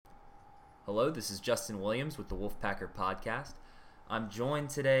Hello, this is Justin Williams with the Wolfpacker Podcast. I'm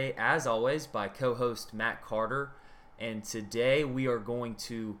joined today, as always, by co-host Matt Carter, and today we are going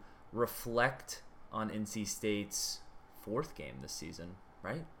to reflect on NC State's fourth game this season,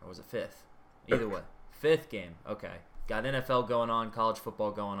 right? Or was it fifth? Either way, fifth game. Okay. Got NFL going on, college football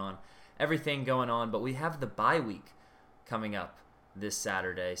going on, everything going on, but we have the bye week coming up this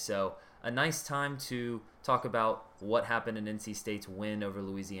Saturday. So a nice time to talk about what happened in NC State's win over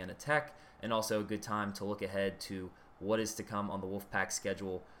Louisiana Tech, and also a good time to look ahead to what is to come on the Wolfpack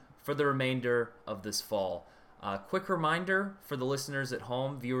schedule for the remainder of this fall. Quick reminder for the listeners at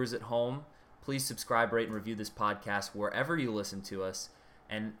home, viewers at home, please subscribe, rate, and review this podcast wherever you listen to us.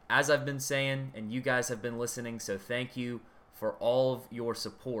 And as I've been saying, and you guys have been listening, so thank you for all of your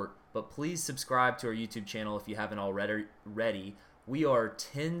support. But please subscribe to our YouTube channel if you haven't already. We are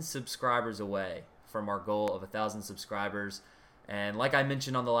 10 subscribers away from our goal of 1,000 subscribers. And like I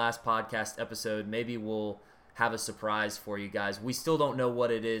mentioned on the last podcast episode, maybe we'll have a surprise for you guys. We still don't know what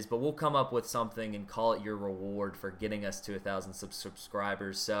it is, but we'll come up with something and call it your reward for getting us to 1,000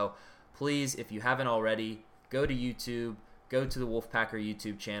 subscribers. So please, if you haven't already, go to YouTube, go to the Wolfpacker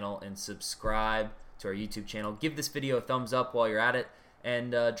YouTube channel and subscribe to our YouTube channel. Give this video a thumbs up while you're at it,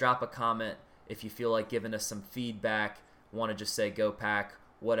 and drop a comment if you feel like giving us some feedback. Want to just say go Pack,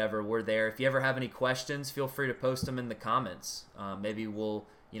 whatever, we're there. If you ever have any questions, feel free to post them in the comments. Maybe we'll,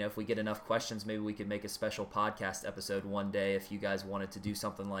 if we get enough questions, maybe we could make a special podcast episode one day if you guys wanted to do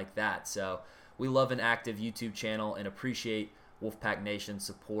something like that. So we love an active YouTube channel and appreciate Wolfpack Nation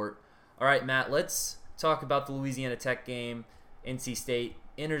support. All right, Matt, let's talk about the Louisiana Tech game. NC State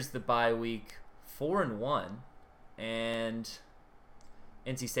enters the bye week 4-1, and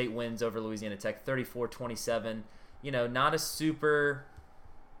NC State wins over Louisiana Tech 34-27. Not a super...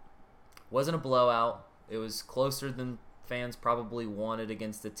 Wasn't a blowout. It was closer than fans probably wanted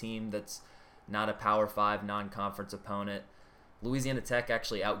against a team that's not a Power 5 non-conference opponent. Louisiana Tech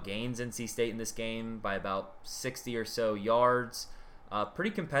actually outgains NC State in this game by about 60 or so yards.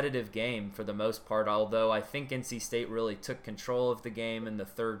 Pretty competitive game for the most part, although I think NC State really took control of the game in the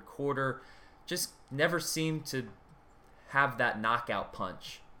third quarter. Just never seemed to have that knockout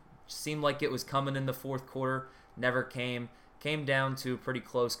punch. Seemed like it was coming in the fourth quarter, never came. Came down to a pretty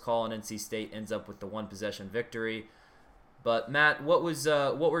close call, and NC State ends up with the one-possession victory. But, Matt, what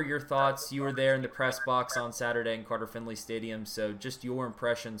were your thoughts? You were there in the press box on Saturday in Carter Finley Stadium, so just your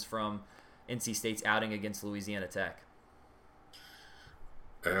impressions from NC State's outing against Louisiana Tech.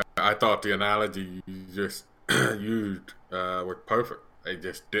 I thought the analogy you just used was perfect. They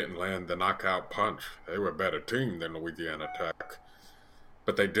just didn't land the knockout punch. They were a better team than Louisiana Tech,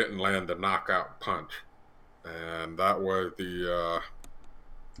 but they didn't land the knockout punch. And that was the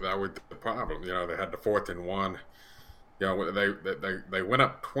problem. They had the 4th and 1. They went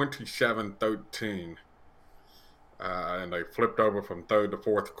up 27-13, and they flipped over from third to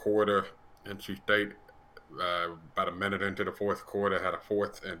fourth quarter. NC State, about a minute into the fourth quarter, had a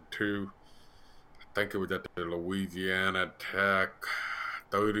 4th and 2. I think it was at the Louisiana Tech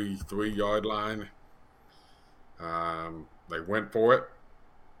 33-yard line. They went for it,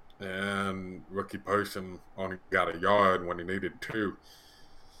 and Ricky Person only got a yard when he needed 2.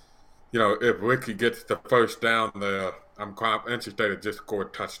 If Ricky gets the first down there, I'm confident. NC State had just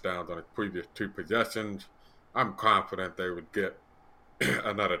scored touchdowns on his previous 2 possessions. I'm confident they would get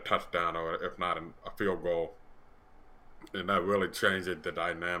another touchdown, or if not a field goal. And that really changes the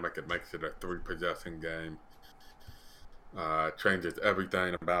dynamic. It makes it a 3-possession game. Changes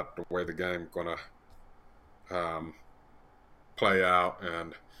everything about the way the game's going to play out.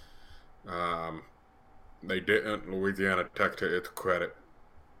 And they didn't. Louisiana Tech, to its credit,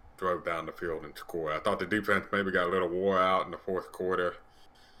 drove down the field and scored. I thought the defense maybe got a little wore out in the fourth quarter.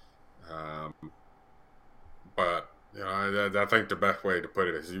 But I think the best way to put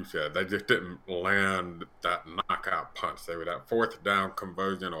it, as you said, they just didn't land that knockout punch. They were that 4th down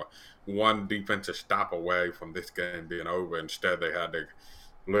conversion or one defensive stop away from this game being over. Instead, they had to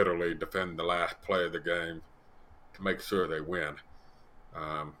literally defend the last play of the game to make sure they win.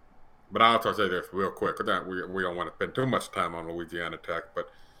 But I also say this real quick, because we don't want to spend too much time on Louisiana Tech, but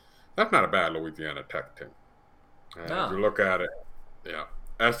that's not a bad Louisiana Tech team. No. If you look at it,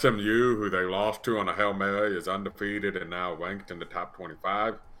 SMU, who they lost to on a Hail Mary, is undefeated and now ranked in the top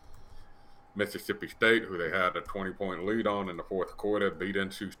 25. Mississippi State, who they had a 20-point lead on in the fourth quarter, beat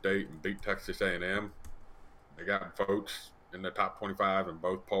NC State and beat Texas A&M. They got votes in the top 25 in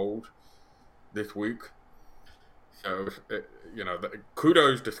both polls this week. So,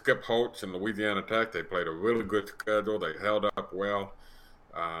 kudos to Skip Holtz and Louisiana Tech. They played a really good schedule. They held up well.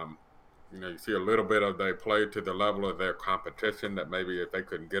 You see a little bit of they play to the level of their competition, that maybe if they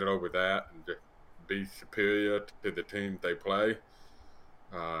couldn't get over that and just be superior to the teams they play,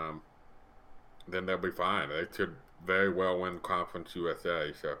 then they'll be fine. They could very well win Conference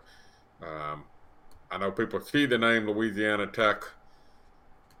USA. So I know people see the name Louisiana Tech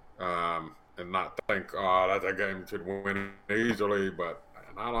and not think, oh, that's a game should win easily, but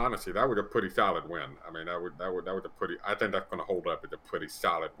in all honesty, that was a pretty solid win. I mean, that was a pretty. I think that's going to hold up as a pretty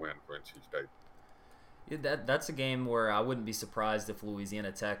solid win for NC State. Yeah, that's a game where I wouldn't be surprised if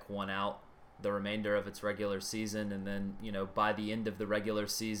Louisiana Tech won out the remainder of its regular season, and then by the end of the regular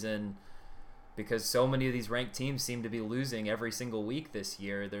season, because so many of these ranked teams seem to be losing every single week this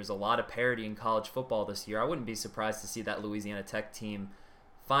year. There's a lot of parity in college football this year. I wouldn't be surprised to see that Louisiana Tech team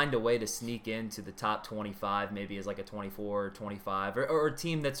find a way to sneak into the top 25, maybe as like a 24 or 25, or a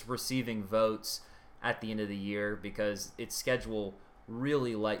team that's receiving votes at the end of the year, because its schedule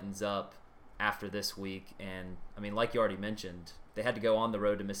really lightens up after this week. And I mean, like you already mentioned, they had to go on the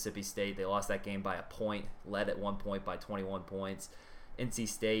road to Mississippi State. They lost that game by a point, led at one point by 21 points. NC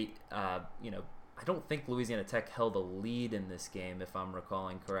State, I don't think Louisiana Tech held a lead in this game, if I'm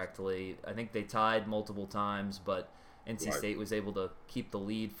recalling correctly. I think they tied multiple times, but NC State was able to keep the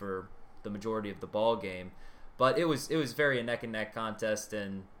lead for the majority of the ball game. But it was very a neck and neck contest,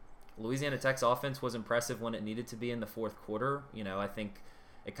 and Louisiana Tech's offense was impressive when it needed to be in the fourth quarter. I think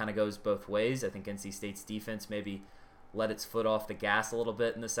it kind of goes both ways. I think NC State's defense maybe let its foot off the gas a little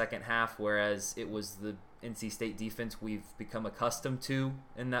bit in the second half, whereas it was the NC State defense we've become accustomed to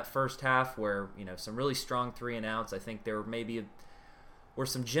in that first half, where some really strong 3-and-outs. I think there were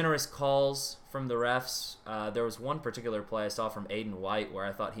some generous calls from the refs. There was one particular play I saw from Aiden White where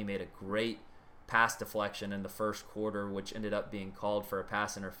I thought he made a great pass deflection in the first quarter, which ended up being called for a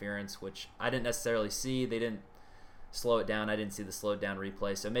pass interference, which I didn't necessarily see. They didn't slow it down. I didn't see the slowed down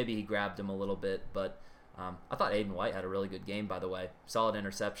replay, so maybe he grabbed him a little bit. But I thought Aiden White had a really good game, by the way. Solid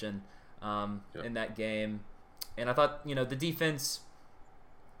interception in that game. And I thought, the defense,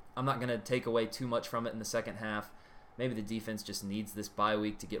 I'm not going to take away too much from it in the second half. Maybe the defense just needs this bye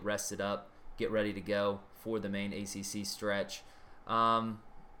week to get rested up, get ready to go for the main ACC stretch.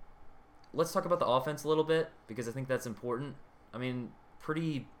 Let's talk about the offense a little bit, because I think that's important. I mean,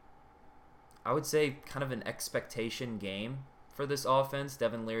 I would say kind of an expectation game for this offense.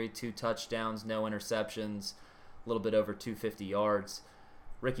 Devin Leary, 2 touchdowns, no interceptions, a little bit over 250 yards.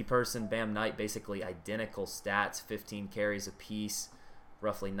 Ricky Person, Bam Knight, basically identical stats, 15 carries apiece,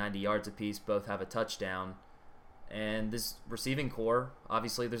 roughly 90 yards apiece. Both have a touchdown. And this receiving core,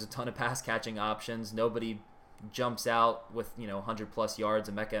 obviously there's a ton of pass catching options. Nobody jumps out with 100+ yards.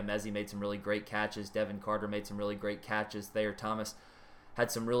 Emeka Emezi made some really great catches. Devin Carter made some really great catches. Thayer Thomas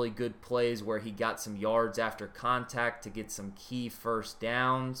had some really good plays where he got some yards after contact to get some key first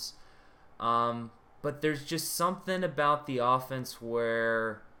downs. But there's just something about the offense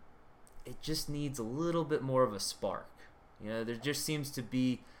where it just needs a little bit more of a spark. There just seems to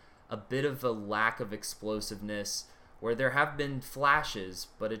be a bit of a lack of explosiveness, where there have been flashes,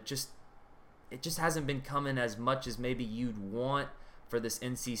 but it just hasn't been coming as much as maybe you'd want for this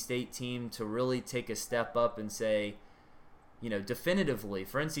NC State team to really take a step up and say, definitively,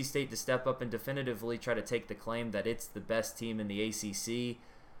 for NC State to step up and definitively try to take the claim that it's the best team in the ACC,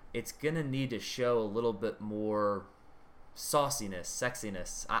 it's going to need to show a little bit more sauciness,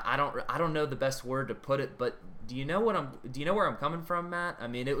 sexiness. I don't know the best word to put it, but do you know where I'm coming from, Matt? I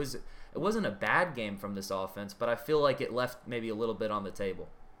mean, it wasn't a bad game from this offense, but I feel like it left maybe a little bit on the table.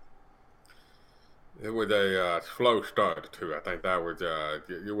 It was a slow start too. I think that was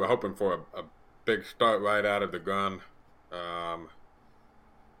you were hoping for a big start right out of the gun, and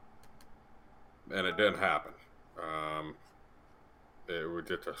it didn't happen. It was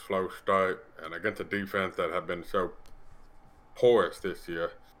just a slow start, and against a defense that had been so porous this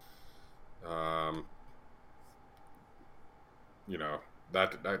year,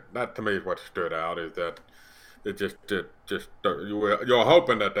 that to me is what stood out, is that it just you're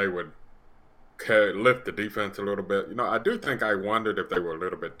hoping that they would lift the defense a little bit. I do think I wondered if they were a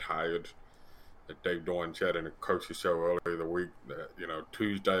little bit tired. That Dave Dorn said in the coach's show earlier the week that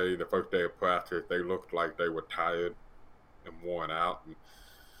Tuesday, the first day of practice, they looked like they were tired and worn out. And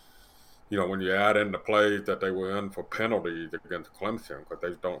when you add in the plays that they were in for penalties against Clemson, because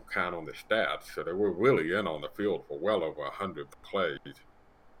they don't count on the stats, so they were really in on the field for well over 100 plays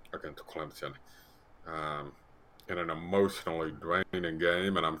against Clemson, in an emotionally draining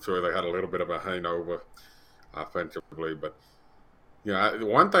game, and I'm sure they had a little bit of a hangover offensively. But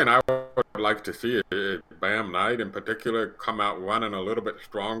one thing I would like to see is Bam Knight in particular come out running a little bit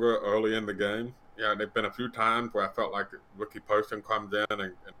stronger early in the game. There've been a few times where I felt like Ricky Person comes in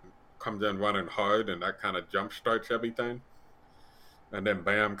and comes in running hard, and that kind of jump starts everything. And then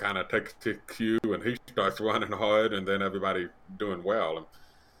Bam kind of takes his cue, and he starts running hard, and then everybody doing well.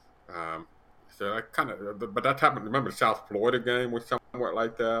 And so I kind of, but that's happened. Remember the South Florida game was somewhat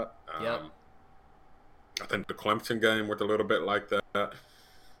like that. Yep. I think the Clemson game was a little bit like that.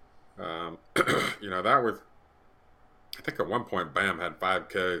 That was, I think at one point Bam had 5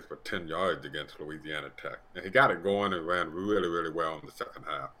 carries for 10 yards against Louisiana Tech. And he got it going and ran really, really well in the second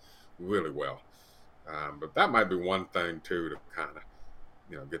half. Really well. But that might be one thing, too, to kind of,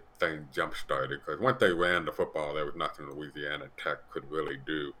 get things jump-started. Because once they ran the football, there was nothing Louisiana Tech could really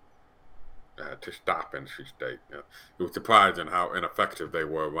do to stop NC State. It was surprising how ineffective they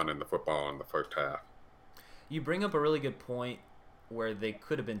were running the football in the first half. You bring up a really good point where they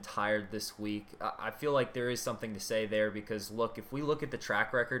could have been tired this week. I feel like there is something to say there because, look, if we look at the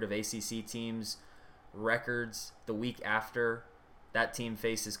track record of ACC teams' records the week after that team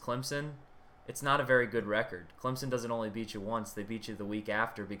faces Clemson, it's not a very good record. Clemson doesn't only beat you once, they beat you the week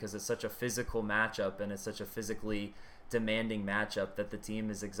after because it's such a physical matchup and it's such a physically demanding matchup that the team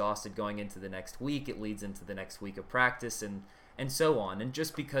is exhausted going into the next week. It leads into the next week of practice and so on. And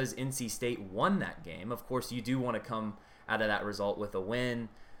just because NC State won that game, of course you do want to come out of that result with a win.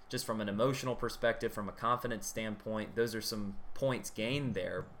 Just from an emotional perspective, from a confidence standpoint, those are some points gained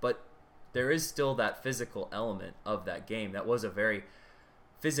there. But there is still that physical element of that game. That was a very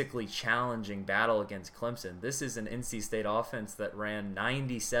physically challenging battle against Clemson. This is an NC State offense that ran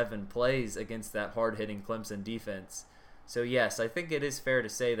 97 plays against that hard-hitting Clemson defense. So yes, I think it is fair to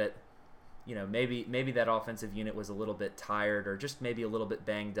say that maybe that offensive unit was a little bit tired or just maybe a little bit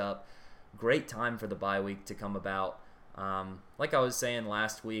banged up. Great time for the bye week to come about. Like I was saying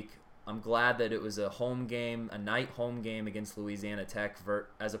last week, I'm glad that it was a home game, a night home game against Louisiana Tech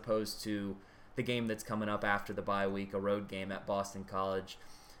as opposed to the game that's coming up after the bye week, a road game at Boston College.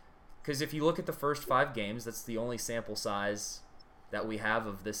 Because if you look at the first 5 games, that's the only sample size that we have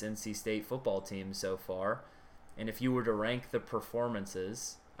of this NC State football team so far. And if you were to rank the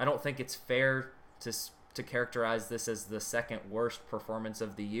performances, I don't think it's fair to characterize this as the second worst performance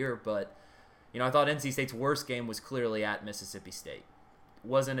of the year, but I thought NC State's worst game was clearly at Mississippi State. It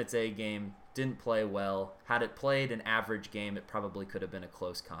wasn't its A game, didn't play well. Had it played an average game, it probably could have been a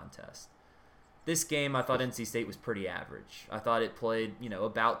close contest. This game, I thought NC State was pretty average. I thought it played,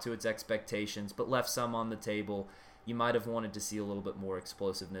 about to its expectations, but left some on the table. You might have wanted to see a little bit more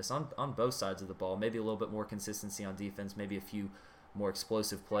explosiveness on both sides of the ball, maybe a little bit more consistency on defense, maybe a few more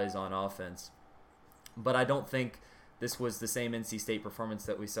explosive plays on offense. But I don't think this was the same NC State performance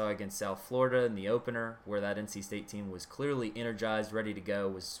that we saw against South Florida in the opener, where that NC State team was clearly energized, ready to go,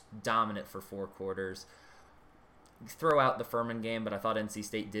 was dominant for 4 quarters. Throw out the Furman game, but I thought NC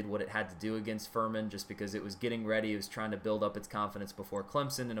State did what it had to do against Furman just because it was getting ready. It was trying to build up its confidence before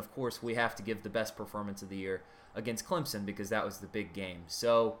Clemson, and of course we have to give the best performance of the year against Clemson because that was the big game.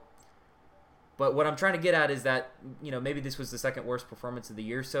 So, but what I'm trying to get at is that, maybe this was the second worst performance of the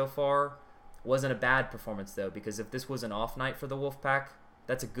year so far. Wasn't a bad performance though, because if this was an off night for the Wolfpack,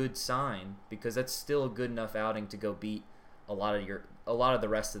 that's a good sign because that's still a good enough outing to go beat a lot of the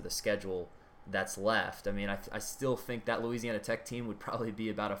rest of the schedule that's left. I mean, I still think that Louisiana Tech team would probably be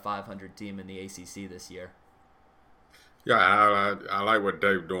about a 500 team in the ACC this year. Yeah, I like what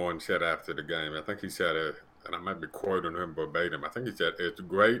Dave Dorn said after the game. I think he said it, and I might be quoting him verbatim. I think he said, it's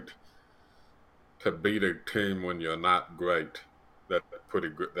great to beat a team when you're not great. That's pretty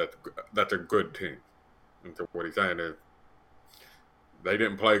good. That's a good team. And so what he's saying is they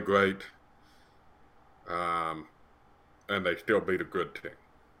didn't play great, and they still beat a good team.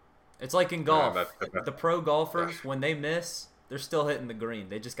 It's like in golf. The pro golfers, when they miss, they're still hitting the green.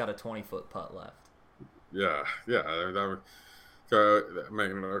 They just got a 20-foot putt left. Yeah. So, I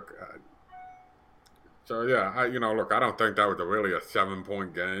mean, look. Look, I don't think that was really a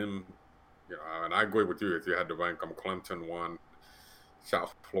 7-point game. And I agree with you. If you had to rank them, Clemson 1,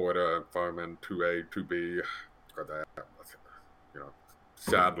 South Florida and Furman 2A, 2B.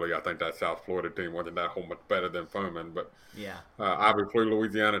 Sadly, I think that South Florida team wasn't that whole much better than Furman. But yeah, obviously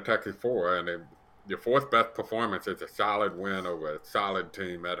Louisiana Tech is 4, and your 4th best performance is a solid win over a solid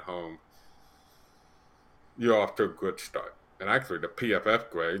team at home. You're off to a good start. And actually, the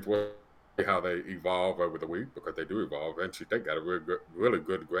PFF grades will see how they evolve over the week because they do evolve. NC State got a really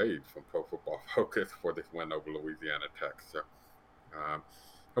good grade from Pro Football Focus for this win over Louisiana Tech. So.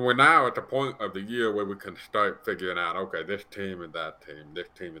 And we're now at the point of the year where we can start figuring out, okay, this team and that team, this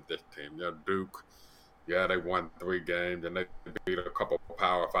team and this team. Duke, they won 3 games and they beat a couple of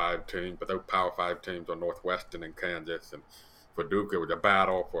Power 5 teams, but those Power 5 teams are Northwestern and Kansas. And for Duke, it was a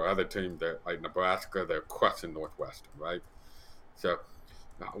battle. For other teams, like Nebraska, they're crushing Northwestern, right? So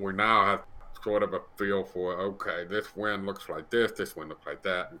we now have sort of a feel for, okay, this win looks like this win looks like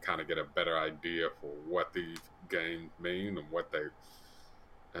that, and kind of get a better idea for what these games mean and what they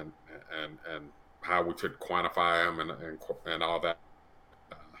and and how we should quantify them and all that,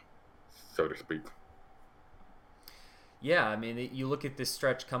 uh, so to speak. Yeah, I mean, you look at this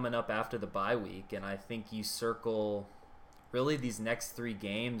stretch coming up after the bye week, and I think you circle really these next three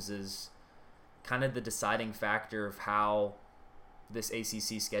games as kind of the deciding factor of how this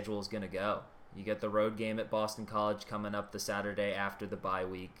ACC schedule is going to go. You get the road game at Boston College coming up the Saturday after the bye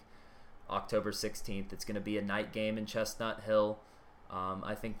week, October 16th. It's going to be a night game in Chestnut Hill.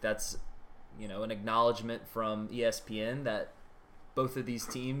 I think that's, an acknowledgement from ESPN that both of these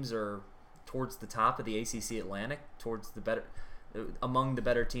teams are towards the top of the ACC Atlantic, among the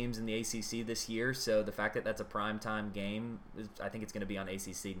better teams in the ACC this year. So the fact that that's a primetime game, I think it's going to be on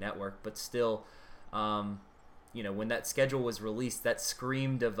ACC Network, but still, when that schedule was released, that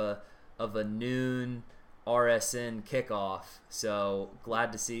screamed of a noon RSN kickoff. So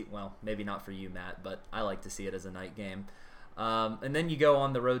glad to see. Well, maybe not for you, Matt, but I like to see it as a night game. And then you go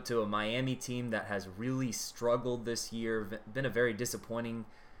on the road to a Miami team that has really struggled this year. Been a very disappointing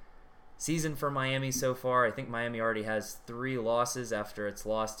season for Miami so far. I think Miami already has 3 losses after its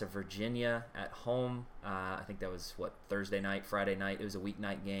loss to Virginia at home. I think that was, Thursday night, Friday night. It was a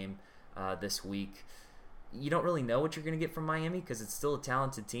weeknight game this week. You don't really know what you're going to get from Miami because it's still a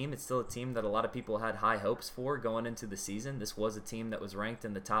talented team. It's still a team that a lot of people had high hopes for going into the season. This was a team that was ranked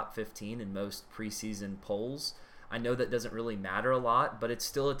in the top 15 in most preseason polls. I know that doesn't really matter a lot, but it's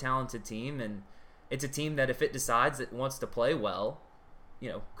still a talented team, and it's a team that if it decides it wants to play well,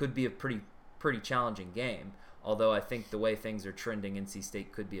 could be a pretty challenging game. Although I think the way things are trending, NC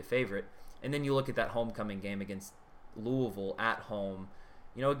State could be a favorite. And then you look at that homecoming game against Louisville at home,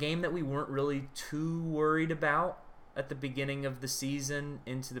 a game that we weren't really too worried about at the beginning of the season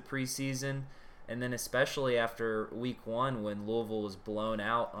into the preseason. And then especially after week 1 when Louisville was blown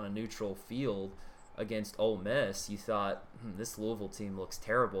out on a neutral field against Ole Miss, you thought, this Louisville team looks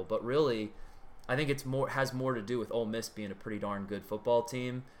terrible. But really, I think has more to do with Ole Miss being a pretty darn good football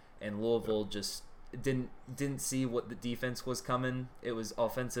team, and Louisville just didn't see what the defense was coming. It was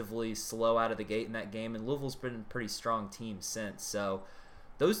offensively slow out of the gate in that game, and Louisville's been a pretty strong team since. So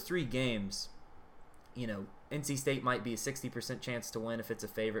those 3 games, NC State might be a 60% chance to win if it's a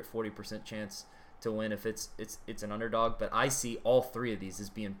favorite, 40% chance to win if it's an underdog. But I see all 3 of these as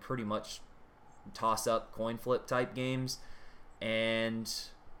being pretty much toss-up, coin flip type games. And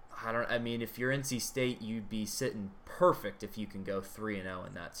if you're NC State, you'd be sitting perfect if you can go 3-0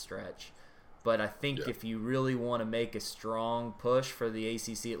 in that stretch. But I think if you really want to make a strong push for the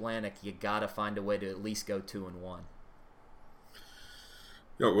ACC Atlantic, you got to find a way to at least go 2-1.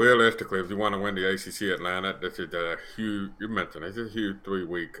 Realistically, if you want to win the ACC Atlantic, this is a huge. You mentioned it's a huge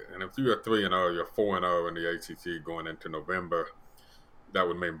 3-week, and if you're 3-0, you're 4-0 in the ACC going into November. That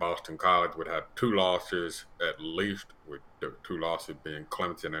would mean Boston College would have 2 losses at least, with the 2 losses being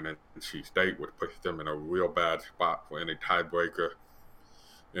Clemson and NC State, would push them in a real bad spot for any tiebreaker.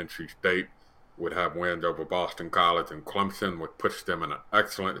 NC State would have wins over Boston College and Clemson, would push them in an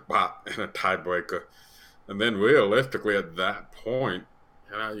excellent spot in a tiebreaker. And then realistically at that point,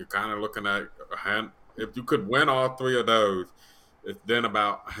 you're kind of looking at if you could win all 3 of those, it's then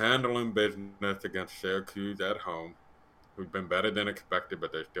about handling business against Syracuse at home, who's been better than expected,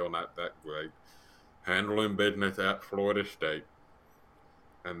 but they're still not that great. Handling business at Florida State,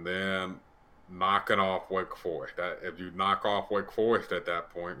 and then knocking off Wake Forest. If you knock off Wake Forest at that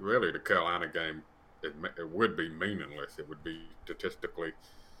point, really the Carolina game, it would be meaningless. It would be statistically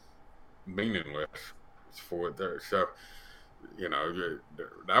meaningless for there. So,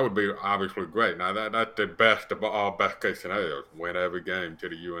 that would be obviously great. Now, that's the best of all best case scenarios. Win every game to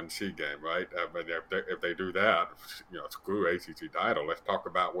the UNC game, right? But if they do that, screw ACC title. Let's talk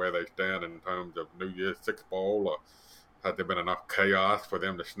about where they stand in terms of New Year's Six Bowl, or has there been enough chaos for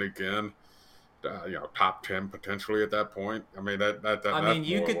them to sneak in, top 10 potentially at that point? I mean,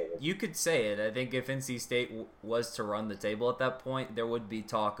 you could say it. I think if NC State was to run the table at that point, there would be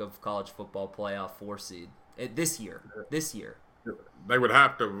talk of college football playoff 4 seed. This year. They would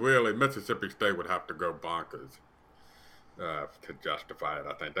have to Mississippi State would have to go bonkers to justify it.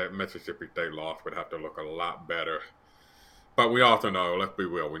 I think that Mississippi State loss would have to look a lot better. But we also know, let's be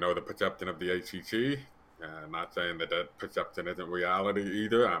real, we know the perception of the ACC. I'm not saying that perception isn't reality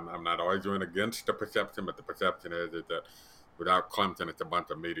either. I'm not arguing against the perception, but the perception is that without Clemson, it's a bunch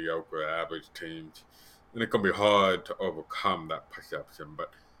of mediocre, average teams. And it can be hard to overcome that perception.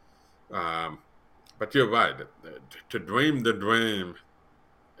 But you're right. To dream the dream,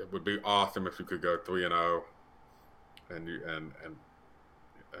 it would be awesome if you could go 3-0, and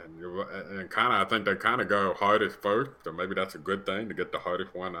And kind of, I think they kind of go hardest first, so maybe that's a good thing to get the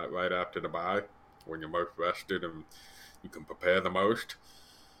hardest one out right after the bye, when you're most rested and you can prepare the most.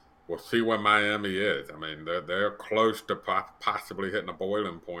 We'll see where Miami is. I mean, they're close to possibly hitting a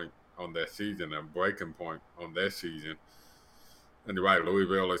boiling point on their season, a breaking point on their season. And you're right,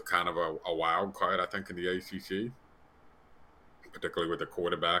 Louisville is kind of a wild card, I think, in the ACC, particularly with a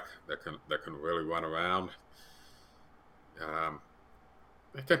quarterback that can really run around.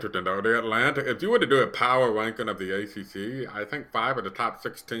 It's interesting, though. The Atlantic, if you were to do a power ranking of the ACC, I think 5 of the top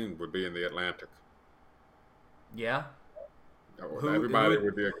 6 teams would be in the Atlantic. Yeah. Everybody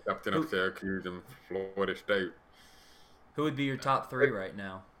with the exception of Syracuse and Florida State. Who would be your top 3 right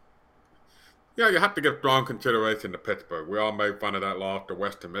now? Yeah, you have to give strong consideration to Pittsburgh. We all made fun of that loss to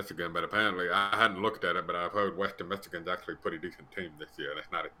Western Michigan, but apparently I hadn't looked at it, but I've heard Western Michigan's actually a pretty decent team this year, and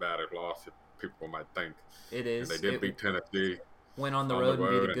it's not as bad a loss as people might think. It is. And they did beat Tennessee. Went on the road and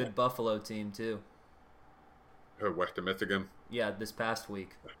beat a good Buffalo team, too. Who, Western Michigan? Yeah, this past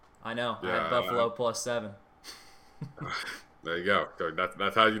week. I know. I had Buffalo +7. There you go. So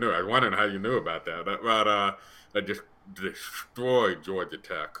that's how you knew. I was wondering how you knew about that. But they just destroyed Georgia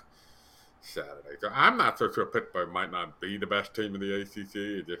Tech Saturday. So I'm not so sure Pittsburgh might not be the best team in the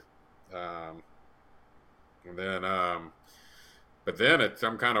ACC. But then it's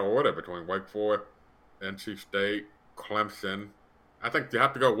some kind of order between Wake Forest, NC State, Clemson. I think you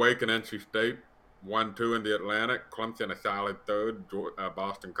have to go Wake and NC State 1-2 in the Atlantic. Clemson a solid 3rd.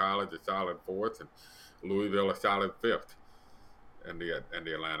 Boston College a solid 4th, and Louisville a solid 5th in the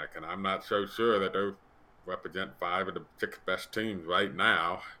Atlantic. And I'm not so sure that those represent 5 of the 6 best teams right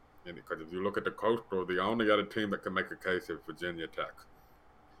now. And because if you look at the Coastal, the only other team that can make a case is Virginia Tech.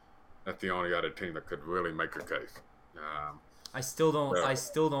 That's the only other team that could really make a case. I still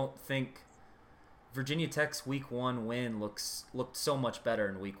don't think Virginia Tech's Week 1 win looked so much better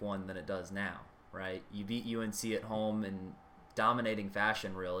in Week 1 than it does now, right? You beat UNC at home in dominating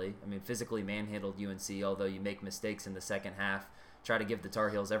fashion, really. I mean, physically manhandled UNC, although you make mistakes in the second half. Try to give the Tar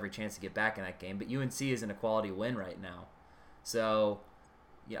Heels every chance to get back in that game. But UNC isn't a quality win right now. So,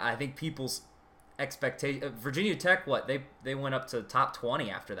 yeah, I think people's expectation. Virginia Tech, they went up to top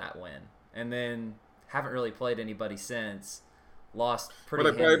 20 after that win, and then haven't really played anybody since. Lost pretty.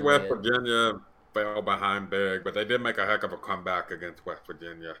 Well, they played West Virginia, fell behind big, but they did make a heck of a comeback against West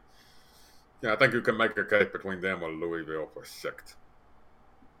Virginia. Yeah, I think you can make a case between them or Louisville for 6th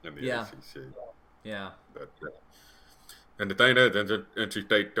in the ACC. Yeah. And the thing is, NC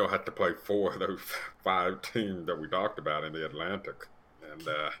State still has to play 4 of those 5 teams that we talked about in the Atlantic. And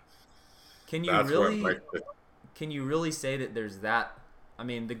can you really say that there's that? I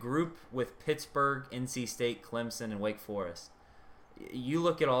mean, the group with Pittsburgh, NC State, Clemson, and Wake Forest, you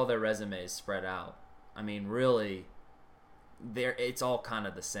look at all their resumes spread out. I mean, really, it's all kind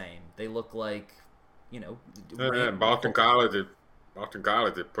of the same. They look like, and Boston College is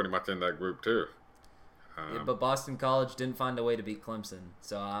pretty much in that group too. But Boston College didn't find a way to beat Clemson,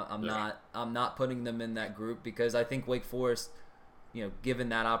 so I'm not putting them in that group because I think Wake Forest, given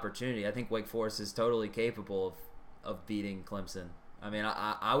that opportunity, I think Wake Forest is totally capable of beating Clemson. I mean,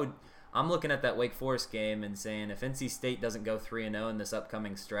 I'm looking at that Wake Forest game and saying if NC State doesn't go 3-0 in this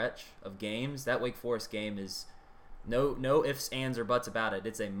upcoming stretch of games, that Wake Forest game is no ifs, ands, or buts about it.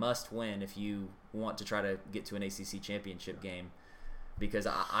 It's a must-win if you want to try to get to an ACC championship game. Because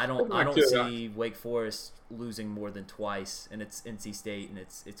I don't see Wake Forest losing more than twice, and it's NC State and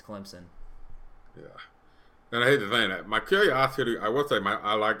it's Clemson. Yeah, and I hate to say that. My curiosity, I will say,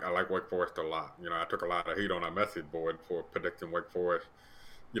 I like Wake Forest a lot. I took a lot of heat on our message board for predicting Wake Forest.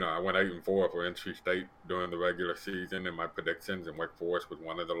 I went 8-4 for NC State during the regular season in my predictions, and Wake Forest was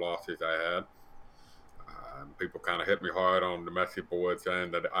one of the losses I had. People kind of hit me hard on the message board saying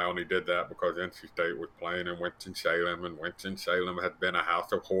that I only did that because NC State was playing in Winston-Salem, and Winston-Salem had been a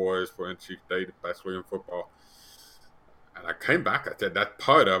house of horrors for NC State, especially in football. And I came back, I said that's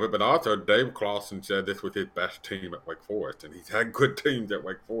part of it, but also Dave Clawson said this was his best team at Wake Forest, and he's had good teams at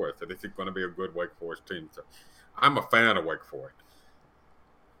Wake Forest, so this is going to be a good Wake Forest team. So I'm a fan of Wake Forest.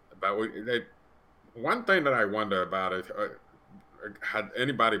 But one thing that I wonder about is, had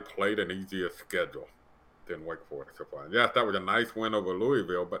anybody played an easier schedule than Wake Forest so far? Yes, that was a nice win over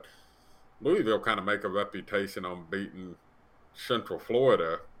Louisville, but Louisville kind of make a reputation on beating Central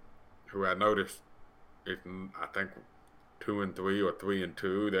Florida, who I noticed is, I think, 2-3 or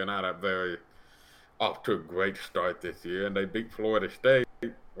 3-2. They're not off to a great start this year, and they beat Florida State,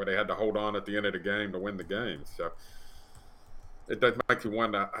 where they had to hold on at the end of the game to win the game. So it does make you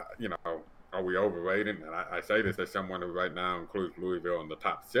wonder, are we overrating? And I say this as someone who right now includes Louisville in the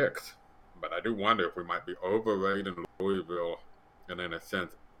top 6. But I do wonder if we might be overrating Louisville and, in a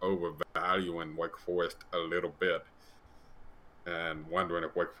sense, overvaluing Wake Forest a little bit and wondering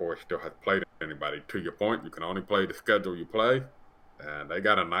if Wake Forest still has played anybody. To your point, you can only play the schedule you play, and they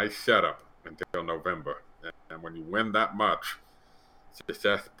got a nice setup until November. And when you win that much,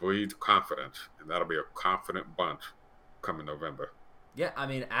 success breeds confidence, and that'll be a confident bunch coming November. Yeah, I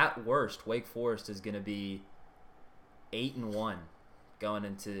mean, at worst, Wake Forest is going to be 8-1 going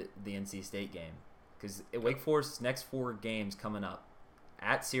into the NC State game, because Wake Forest's next 4 games coming up: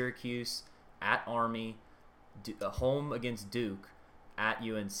 at Syracuse, at Army, home against Duke, at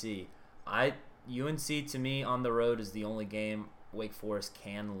UNC. UNC to me on the road is the only game Wake Forest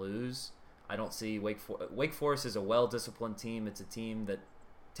can lose. I don't see Wake Forest is a well-disciplined team. It's a team that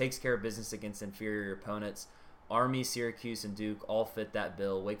takes care of business against inferior opponents. Army, Syracuse, and Duke all fit that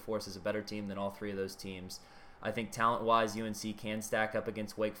bill. Wake Forest is a better team than all 3 of those teams. I think talent-wise, UNC can stack up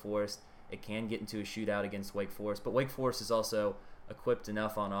against Wake Forest. It can get into a shootout against Wake Forest, but Wake Forest is also equipped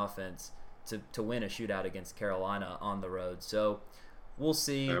enough on offense to win a shootout against Carolina on the road. So we'll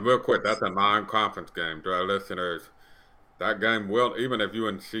see. And real quick, that's a non-conference game. To our listeners, that game will, even if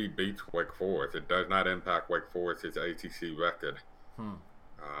UNC beats Wake Forest, it does not impact Wake Forest's ACC record.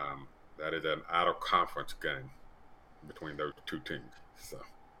 That is an out-of-conference game between those 2 teams. So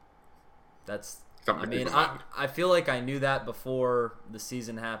that's something to keep in mind. I feel like I knew that before the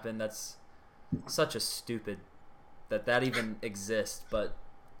season happened. That's such a stupid that even exists, but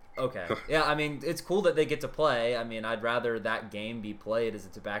okay. Yeah, I mean, it's cool that they get to play. I mean, I'd rather that game be played as a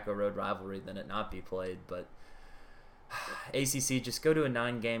Tobacco Road rivalry than it not be played, but ACC, just go to a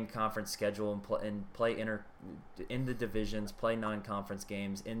 9-game conference schedule and play in the divisions, play non-conference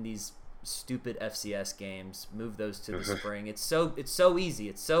games in these stupid FCS games, move those to the spring. It's so easy.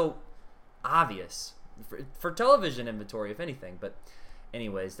 It's so obvious for television inventory, if anything. But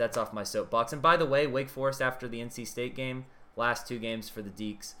anyways, that's off my soapbox. And by the way, Wake Forest after the NC State game, last 2 games for the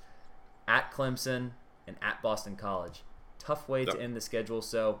Deacs, at Clemson and at Boston College. Tough way to end the schedule.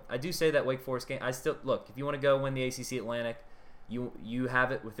 So I do say that Wake Forest game, I still look, if you want to go win the ACC Atlantic, you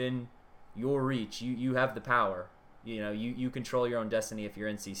have it within your reach. You have the power. You control your own destiny. If you're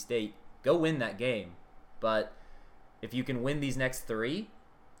NC State, go win that game. But if you can win these next 3,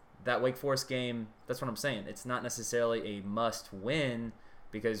 that Wake Forest game, that's what I'm saying. It's not necessarily a must win,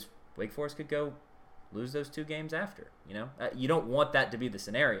 because Wake Forest could go lose those 2 games after. You don't want that to be the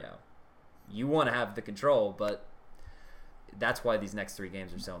scenario. You want to have the control, but that's why these next 3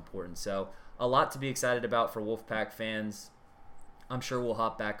 games are so important. So a lot to be excited about for Wolfpack fans. I'm sure we'll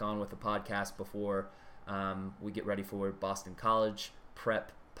hop back on with a podcast before we get ready for Boston College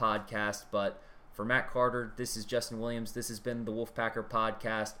prep podcast. But for Matt Carter, this is Justin Williams. This has been the Wolfpacker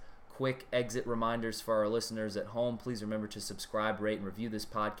Podcast. Quick exit reminders for our listeners at home. Please remember to subscribe, rate, and review this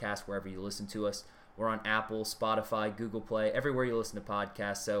podcast wherever you listen to us. We're on Apple, Spotify, Google Play, everywhere you listen to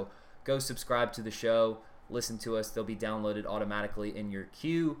podcasts. So go subscribe to the show. Listen to us. They'll be downloaded automatically in your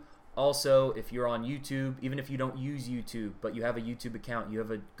queue. Also, if you're on YouTube, even if you don't use YouTube, but you have a YouTube account, you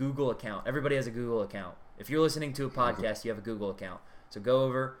have a Google account. Everybody has a Google account. If you're listening to a podcast, you have a Google account. So go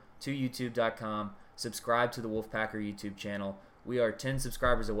over to youtube.com, subscribe to the Wolfpacker YouTube channel. We are 10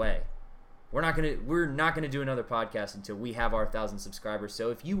 subscribers away. We're not gonna do another podcast until we have our 1,000 subscribers. So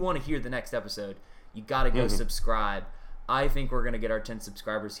if you want to hear the next episode, you got to go subscribe. I think we're going to get our 10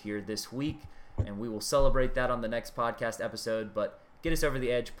 subscribers here this week, and we will celebrate that on the next podcast episode. But get us over the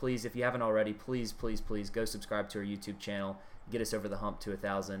edge, please. If you haven't already, please go subscribe to our YouTube channel. Get us over the hump to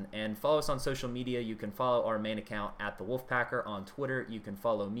 1,000. And follow us on social media. You can follow our main account at The Wolfpacker on Twitter. You can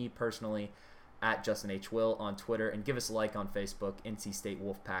follow me personally at Justin H. Will on Twitter. And give us a like on Facebook, NC State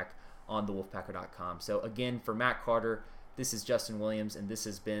Wolfpack on thewolfpacker.com. So again, for Matt Carter, this is Justin Williams, and this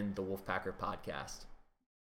has been the Wolfpacker Podcast.